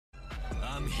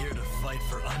I'm here to fight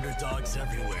for underdogs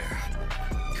everywhere.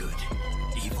 Good,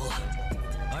 evil,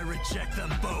 I reject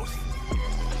them both.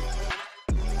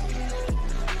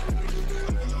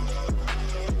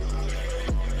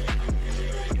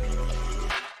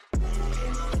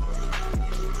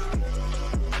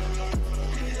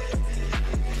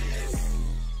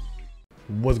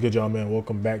 What's good, y'all, man?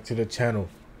 Welcome back to the channel.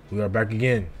 We are back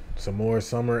again. Some more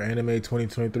summer anime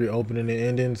 2023 opening and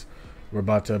endings. We're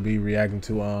about to be reacting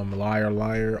to Liar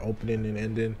Liar opening and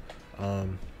ending.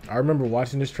 I remember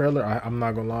watching this trailer. I'm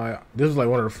not gonna lie, this was like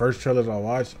one of the first trailers I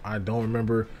watched. I don't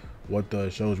remember what the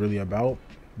show is really about,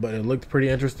 but it looked pretty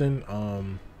interesting.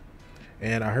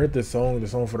 And I heard this song. The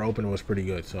song for the opening was pretty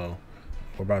good, so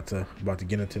we're about to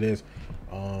get into this.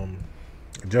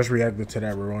 Just reacted to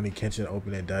that Rurouni Kenshin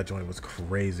opening. That joint was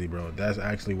crazy, bro. That's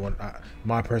actually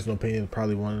my personal opinion,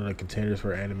 probably one of the contenders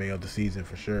for anime of the season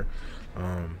for sure.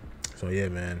 So yeah,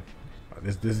 man,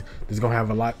 this is gonna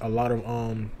have a lot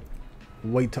of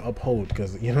weight to uphold,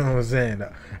 because you know what I'm saying.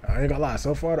 I ain't gonna lie,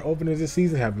 so far the openings this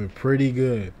season have been pretty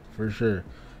good for sure.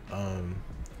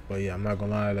 But yeah, I'm not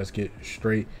gonna lie. Let's get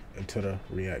straight into the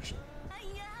reaction.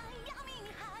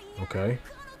 Okay.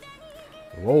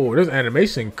 Whoa, this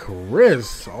animation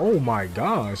crisp. Oh my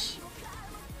gosh.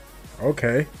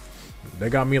 Okay,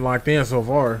 they got me locked in so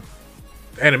far.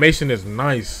 The animation is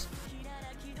nice.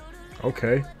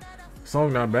 Okay,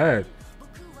 song not bad.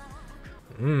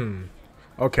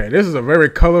 Okay, this is a very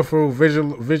colorful,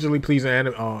 visually pleasing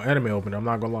anime opening. I'm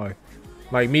not gonna lie.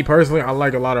 Like me personally, I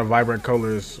like a lot of vibrant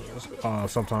colors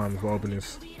sometimes for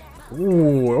openings.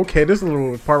 Ooh, okay, this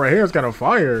little part right here is kind of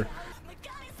fire.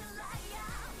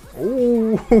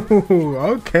 Ooh,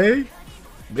 okay.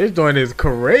 This joint is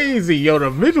crazy. Yo, the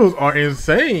visuals are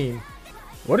insane.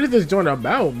 What is this joint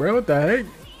about, bro? What the heck?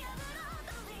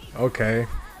 Okay.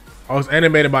 Oh, it's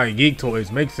animated by Geek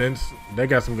Toys. Makes sense. They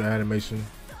got some good animation.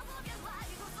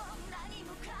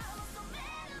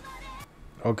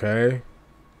 Okay.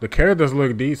 The characters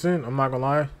look decent. I'm not gonna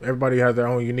lie. Everybody has their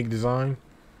own unique design.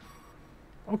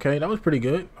 Okay, that was pretty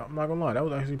good. I'm not gonna lie. That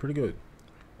was actually pretty good.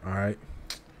 All right.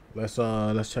 Let's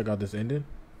check out this ending.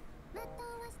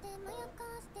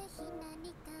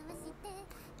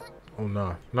 Oh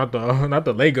no, not the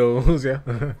Legos. Yeah.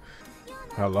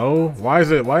 Hello? Why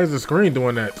is the screen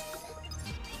doing that?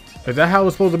 Is that how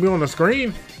it's supposed to be on the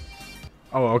screen?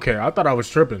 Oh, okay. I thought I was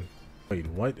tripping. Wait,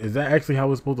 what? Is that actually how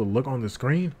it's supposed to look on the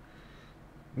screen?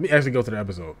 Let me actually go to the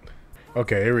episode.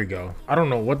 Okay, here we go. I don't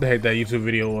know what the heck that YouTube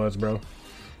video was, bro.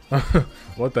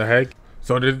 What the heck?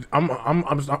 So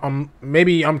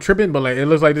maybe I'm tripping, but like it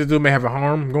looks like this dude may have a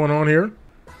harm going on here.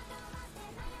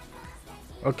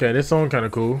 Okay, this song kind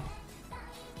of cool.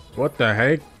 What the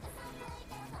heck?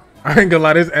 I ain't gonna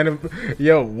lie, this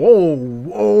yo, whoa,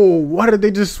 why did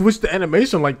they just switch the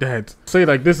animation like that? Say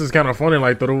like this is kind of funny,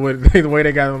 like the way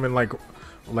they got them in like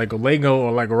a Lego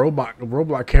or like a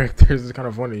Roblox characters is kind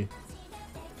of funny.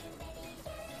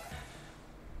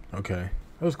 Okay,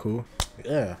 that was cool.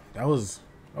 Yeah, that was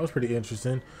pretty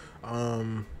interesting.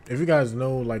 If you guys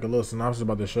know like a little synopsis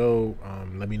about the show,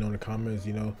 let me know in the comments,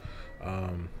 you know,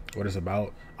 what it's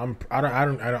about. I'm not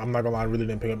gonna lie, I really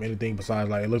didn't pick up anything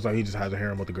besides like it looks like he just has a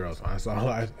harem with the girls.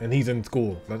 And he's in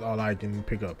school. That's all I can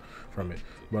pick up from it.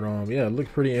 But yeah, it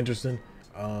looks pretty interesting.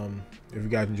 If you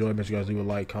guys enjoyed, make sure you guys leave a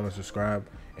like, comment, subscribe,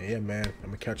 and yeah, man, I'm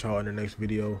gonna catch y'all in the next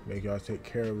video. Make y'all take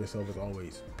care of yourself as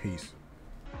always. Peace.